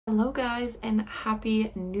Hello guys and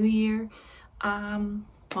happy new year.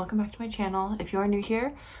 Welcome back to my channel. If you are new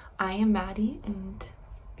here, I am Maddie and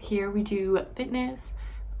here we do fitness,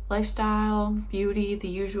 lifestyle, beauty, the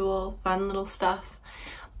usual fun little stuff.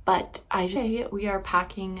 But today we are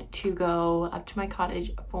packing to go up to my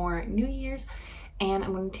cottage for New Year's, and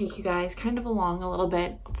I'm going to take you guys kind of along a little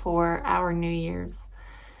bit for our New Year's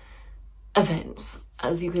events,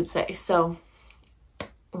 as you could say. So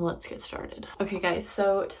let's get started. Okay guys,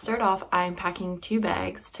 so to start off, I'm packing 2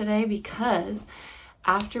 bags today because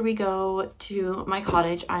after we go to my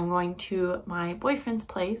cottage, I'm going to my boyfriend's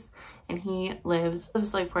place, and he lives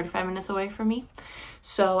like 45 minutes away from me.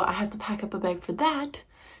 So I have to pack up a bag for that.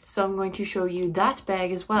 So I'm going to show you that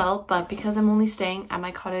bag as well, but because I'm only staying at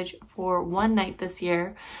my cottage for 1 night this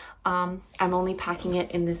year, I'm only packing it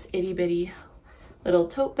in this itty bitty little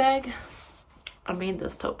tote bag. I made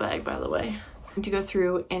this tote bag, by the way. To go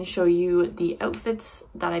through and show you the outfits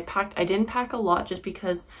that I packed. I didn't pack a lot just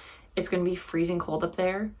because it's going to be freezing cold up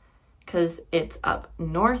there because it's up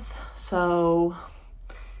north. So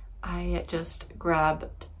I just grabbed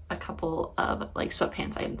a couple of like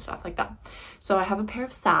sweatpants and stuff like that. So I have a pair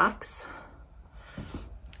of socks,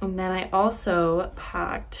 and then I also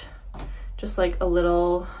packed just like a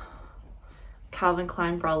little Calvin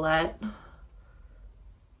Klein bralette.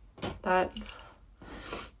 That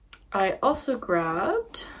I also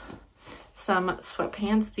grabbed some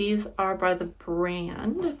sweatpants. These are by the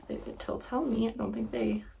brand, if they'll tell me. I don't think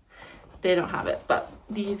they don't have it, but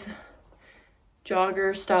these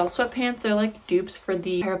jogger style sweatpants, they're like dupes for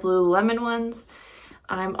the pair of Lululemon ones.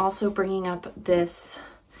 I'm also bringing up this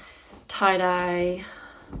tie-dye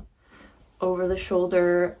over the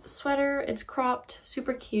shoulder sweater. It's cropped,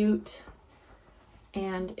 super cute,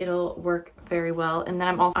 and it'll work very well. And then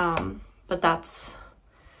I'm also but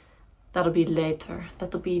that'll be later.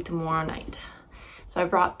 That'll be tomorrow night. So I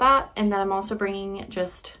brought that, and then I'm also bringing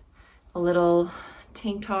just a little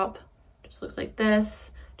tank top. Just looks like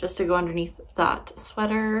this, just to go underneath that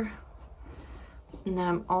sweater. And then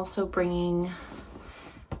I'm also bringing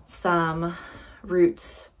some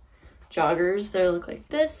Roots joggers. They look like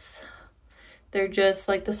this. They're just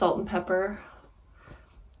like the salt and pepper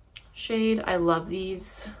shade. I love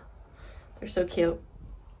these. They're so cute.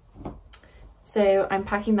 So I'm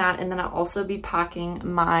packing that, and then I'll also be packing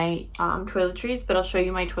my toiletries, but I'll show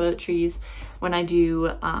you my toiletries when I do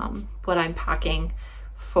what I'm packing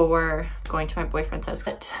for going to my boyfriend's house.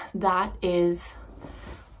 But that is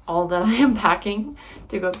all that I am packing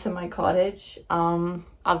to go up to my cottage.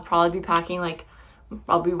 I'll probably be packing, like,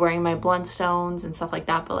 I'll be wearing my Blundstones and stuff like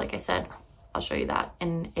that, but like I said, I'll show you that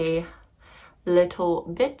in a little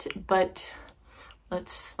bit. But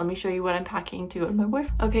let me show you what I'm packing to go to my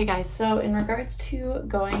boyfriend. Okay guys, so in regards to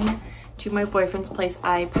going to my boyfriend's place,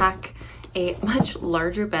 I pack a much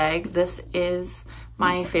larger bag. This is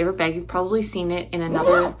my favorite bag. You've probably seen it in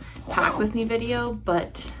another pack with me video,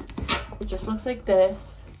 but it just looks like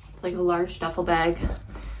this. It's like a large duffel bag.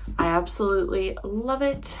 I absolutely love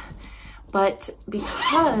it. But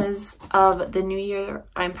because of the new year,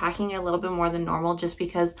 I'm packing a little bit more than normal just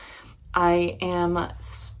because I am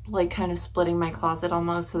like kind of splitting my closet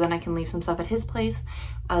almost, so then I can leave some stuff at his place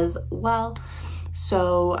as well.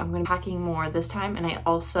 So I'm going to be packing more this time, and I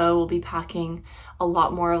also will be packing a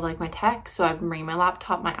lot more of like my tech. So I've been bringing my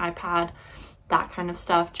laptop, my iPad, that kind of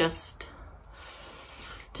stuff, just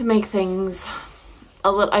to make things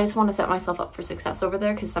a little, I just want to set myself up for success over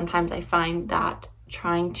there, because sometimes I find that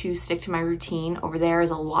trying to stick to my routine over there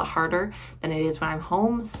is a lot harder than it is when I'm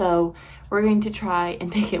home. So we're going to try and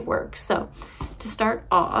make it work. So to start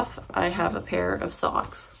off, I have a pair of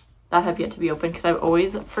socks that have yet to be opened because I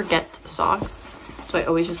always forget socks. So I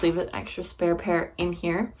always just leave an extra spare pair in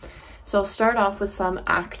here. So I'll start off with some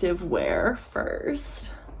active wear first.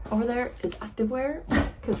 Over there is active wear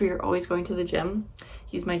because we are always going to the gym.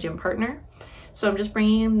 He's my gym partner. So I'm just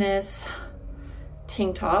bringing in this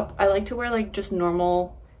tank top. I like to wear like just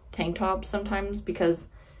normal tank tops sometimes because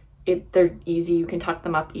they're easy. You can tuck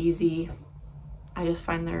them up easy. I just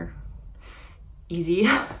find they're easy.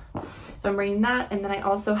 So I'm bringing that, and then I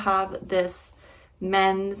also have this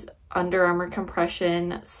men's Under Armour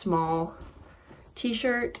compression small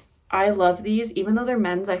t-shirt. I love these. Even though they're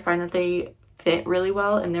men's, I find that they fit really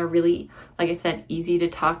well, and they're really, like I said, easy to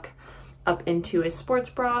tuck up into a sports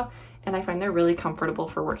bra, and I find they're really comfortable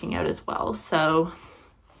for working out as well. So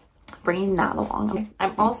bringing that along.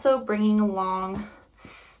 I'm also bringing along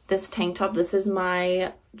this tank top. This is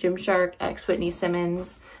my Gymshark x Whitney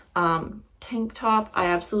Simmons tank top. I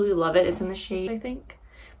absolutely love it. It's in the shade, I think,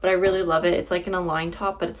 but I really love it. It's like an Align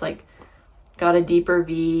top, but it's like got a deeper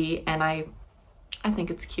V, and I I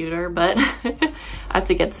think it's cuter, but I have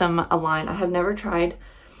to get some Align. I have never tried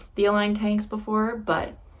the Align tanks before,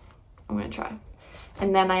 but I'm gonna try.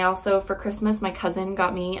 And then I also, for Christmas, my cousin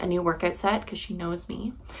got me a new workout set because she knows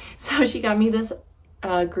me. So she got me this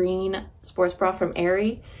green sports bra from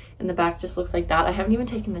Aerie, and the back just looks like that. I haven't even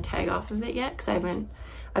taken the tag off of it yet because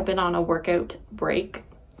I've been on a workout break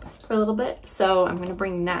for a little bit. So I'm gonna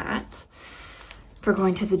bring that for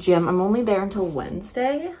going to the gym. I'm only there until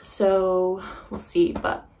Wednesday, so we'll see,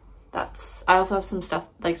 but I also have some stuff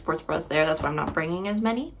like sports bras there. That's why I'm not bringing as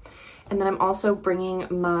many. And then I'm also bringing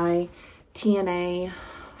my TNA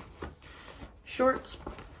shorts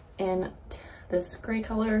in this gray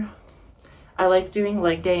color. I like doing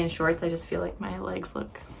leg day in shorts. I just feel like my legs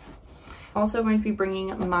look. I'm also going to be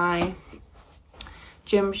bringing my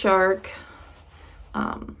Gymshark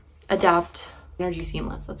Adapt Energy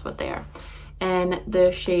Seamless. That's what they are. And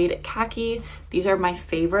the shade Khaki. These are my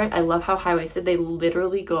favorite. I love how high-waisted. They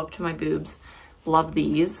literally go up to my boobs. Love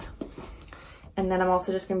these. And then I'm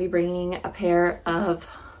also just going to be bringing a pair of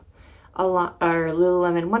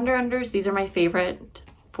Lululemon Wonder Unders. These are my favorite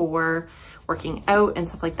for working out and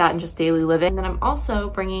stuff like that and just daily living. And then I'm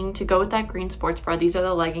also bringing, to go with that green sports bra, these are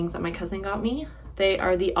the leggings that my cousin got me. They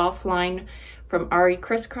are the Offline from Ari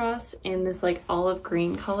Crisscross in this like olive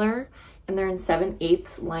green color. And they're in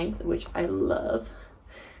 7/8 length, which I love.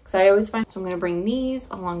 Because I always find, so I'm going to bring these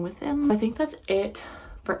along with them. I think that's it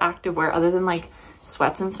for activewear other than like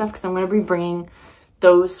sweats and stuff, because I'm going to be bringing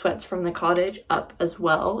those sweats from the cottage up as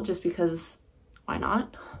well, just because why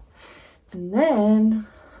not? And then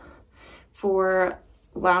for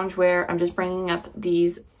loungewear, I'm just bringing up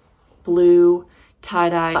these blue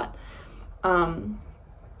tie-dye. I'm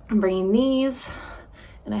bringing these,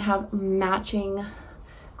 and I have matching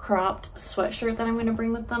cropped sweatshirt that I'm going to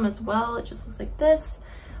bring with them as well. It just looks like this.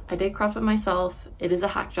 I did crop it myself. It is a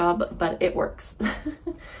hack job, but it works.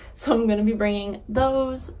 So I'm going to be bringing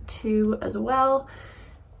those two as well.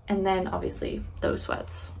 And then obviously those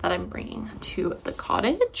sweats that I'm bringing to the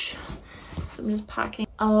cottage. So I'm just packing.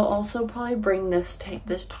 I'll also probably bring this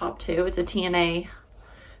top too. It's a TNA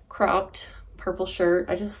cropped purple shirt.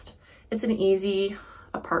 It's an easy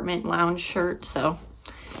apartment lounge shirt, so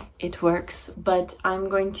it works. But I'm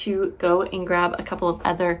going to go and grab a couple of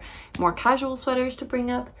other more casual sweaters to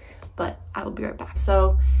bring up, but I will be right back.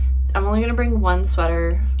 So I'm only gonna bring one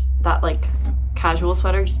sweater, that like casual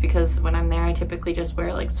sweater, just because when I'm there I typically just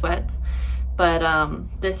wear like sweats. But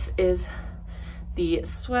this is the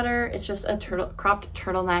sweater. It's just a cropped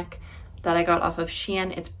turtleneck that I got off of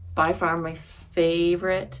Shein. It's by far my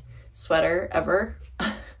favorite sweater ever.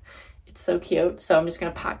 It's so cute. So I'm just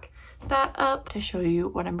gonna pack that up to show you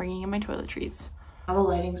what I'm bringing in my toiletries. Now the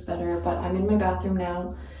lighting's better, but I'm in my bathroom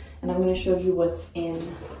now, and I'm gonna show you what's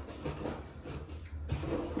in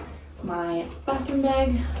my bathroom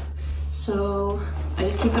bag. So I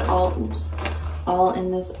just keep it all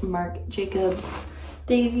in this Marc Jacobs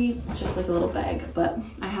Daisy. It's just like a little bag, but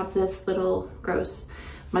I have this little gross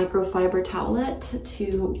microfiber towelette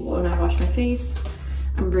to when I wash my face.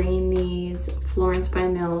 I'm bringing these Florence by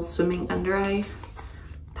Mills swimming under eye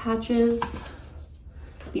patches.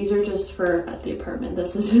 These are just for at the apartment.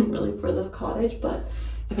 This isn't really for the cottage, but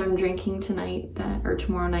if I'm drinking tonight or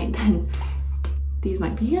tomorrow night, then these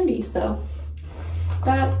might be handy. So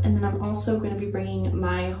that, and then I'm also going to be bringing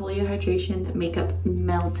my Holy Hydration Makeup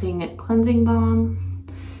Melting Cleansing Balm.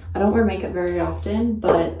 I don't wear makeup very often,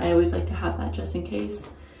 but I always like to have that just in case.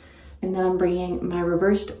 And then I'm bringing my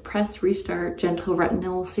Reversed Press Restart Gentle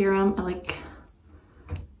Retinol Serum.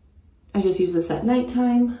 I just use this at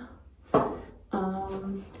nighttime.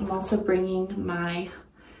 I'm also bringing my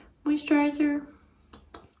moisturizer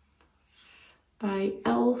by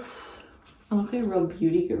e.l.f. I look like a real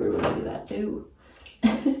beauty guru when I do that too.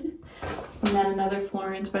 And then another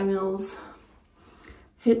Florence by Mills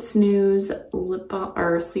Hit Snooze lip balm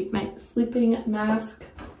or sleeping mask.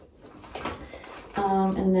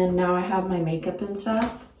 And then now I have my makeup and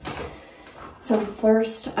stuff. So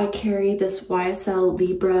first I carry this YSL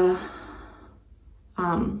Libra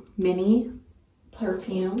mini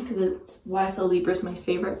perfume, because YSL Libra is my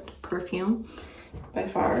favorite perfume by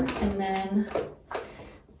far. And then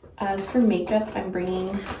as for makeup, I'm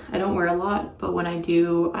bringing, I don't wear a lot, but when I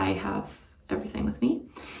do, I have everything with me.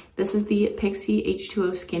 This is the Pixi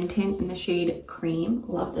H2O Skin Tint in the shade Cream.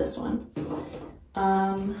 Love this one.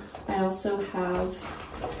 I also have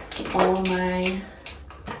all of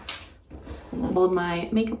my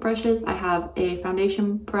makeup brushes. I have a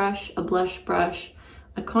foundation brush, a blush brush,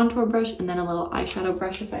 a contour brush, and then a little eyeshadow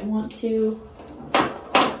brush if I want to.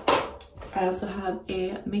 I also have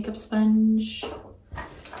a makeup sponge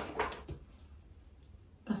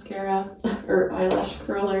mascara or eyelash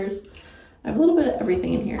curlers. I have a little bit of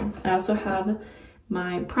everything in here. I also have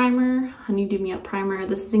my primer, Honeydew Me Up primer.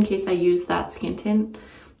 This is in case I use that skin tint.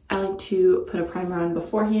 I like to put a primer on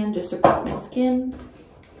beforehand just to prep my skin.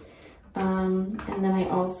 And then I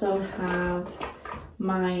also have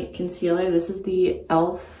my concealer. This is the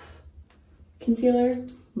e.l.f. concealer.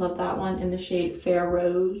 Love that one in the shade Fair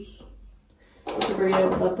Rose. Super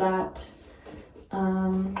good, love that.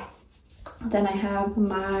 Then I have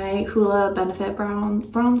my Hoola Benefit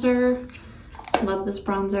bronzer. Love this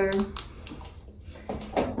bronzer.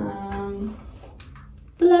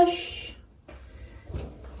 Blush.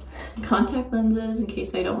 Contact lenses in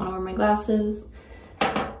case I don't want to wear my glasses.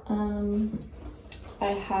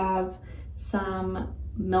 I have some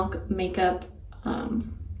Milk Makeup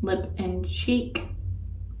lip and cheek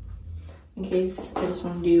in case I just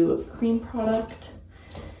want to do a cream product.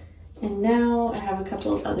 And now I have a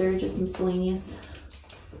couple of other just miscellaneous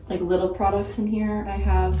like little products in here. I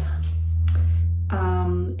have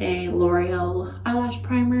a L'Oreal eyelash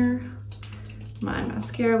primer, my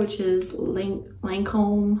mascara, which is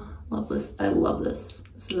Lancome. Love this. I love this.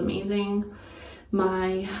 This is amazing.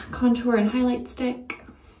 My contour and highlight stick,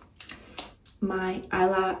 my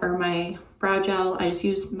eyelash or my brow gel. I just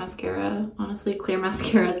use mascara, honestly, clear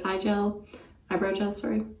mascara as eyebrow gel,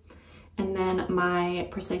 sorry. And then my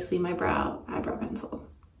Precisely My Brow eyebrow pencil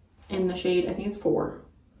in the shade, I think it's 4.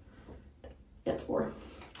 Yeah, it's 4.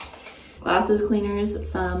 Glasses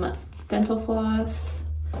cleaners, some dental floss.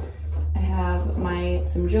 I have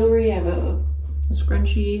some jewelry. I have a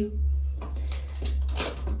scrunchie.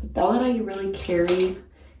 All that I really carry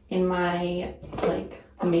in my like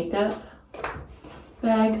makeup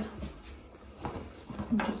bag.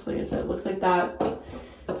 Just like I said, it looks like that.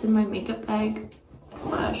 What's in my makeup bag /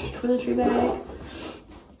 toiletry bag.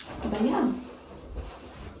 But yeah,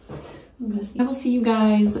 I will see you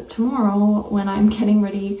guys tomorrow when I'm getting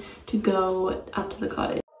ready to go up to the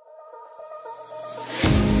cottage.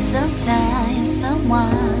 Sometimes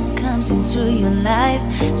someone comes into your life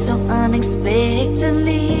so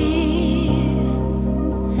unexpectedly.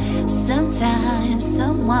 Sometimes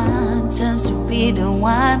someone turns to be the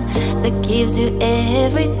one that gives you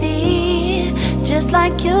everything, just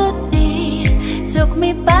like you did. Took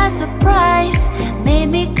me by surprise, made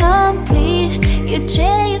me complete. You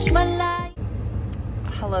changed my life.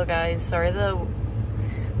 Hello guys, sorry the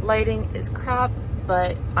lighting is crap,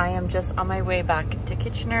 but I am just on my way back to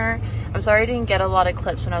Kitchener. I'm sorry I didn't get a lot of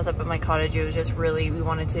clips when I was up at my cottage. It was just really, we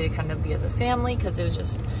wanted to kind of be as a family because it was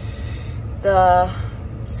just the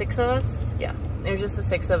 6 of us. Yeah, it was just the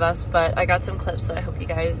 6 of us, but I got some clips, so I hope you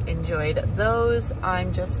guys enjoyed those.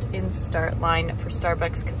 I'm just in start line for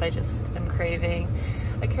Starbucks because I just am craving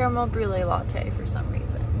a caramel brulee latte for some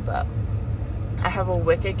reason, but I have a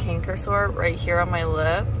wicked canker sore right here on my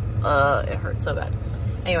lip. It hurts so bad.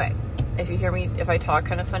 Anyway, if you hear me, if I talk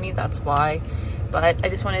kind of funny, that's why. But I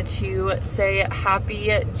just wanted to say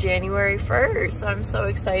happy January 1st. I'm so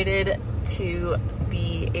excited to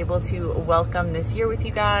be able to welcome this year with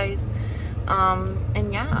you guys.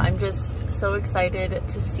 And yeah, I'm just so excited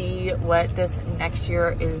to see what this next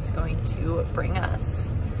year is going to bring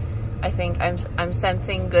us. I think I'm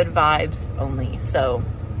sensing good vibes only. So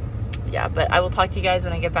yeah, but I will talk to you guys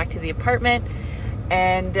when I get back to the apartment,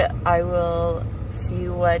 and I will see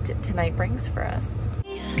what tonight brings for us.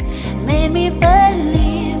 Made me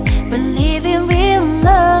believe in real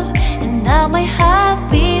love, and now my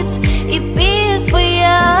heart beats, it beats for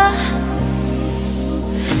you.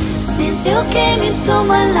 Since you came into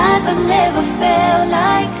my life, I never felt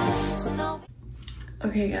like so.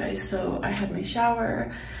 Okay guys, so I had my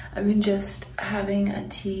shower. I've been just having a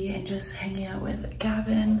tea and just hanging out with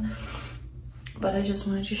Gavin, but I just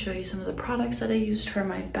wanted to show you some of the products that I used for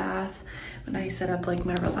my bath. When I set up like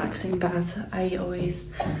my relaxing bath, I always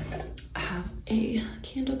have a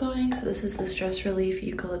candle going. So this is the Stress Relief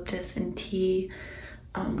Eucalyptus and Tea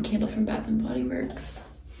candle from Bath and Body Works.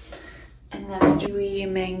 And then a Dewy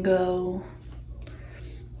Mango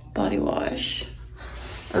body wash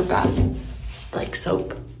or bath like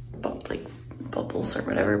soap, like bubbles or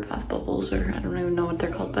whatever, bath bubbles, or I don't even know what they're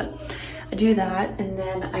called, but I do that. And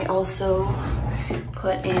then I also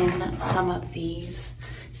put in some of these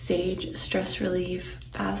Sage Stress Relief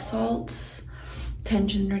bath salts,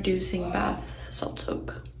 tension reducing bath salt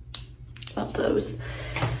soak. Love those.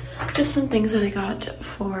 Just some things that I got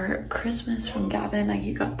for Christmas from Gavin.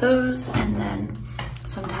 I got those, and then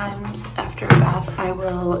sometimes after a bath I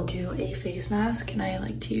will do a face mask, and I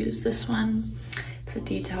like to use this one. It's a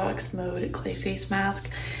detox mode clay face mask.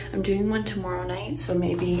 I'm doing one tomorrow night, so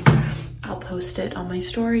maybe I'll post it on my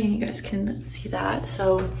story and you guys can see that.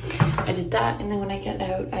 So I did that, and then when I get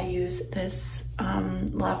out, I use this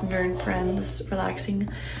Lavender and Friends relaxing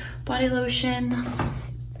body lotion.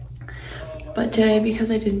 But today,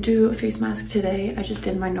 because I didn't do a face mask today, I just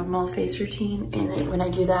did my normal face routine, and when I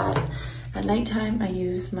do that at nighttime, I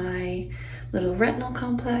use my little retinol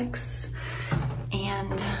complex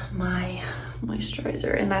and my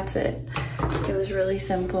moisturizer, and that's it. It was really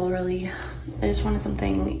simple, really, I just wanted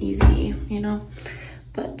something easy, you know?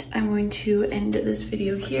 But I'm going to end this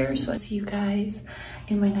video here, so I'll see you guys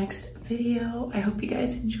in my next video. I hope you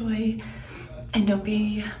guys enjoy, and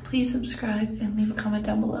please subscribe and leave a comment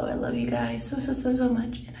down below. I love you guys so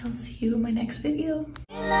much, and I will see you in my next video.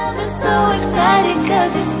 Love is so exciting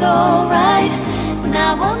 'cause you're so right, and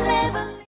I will never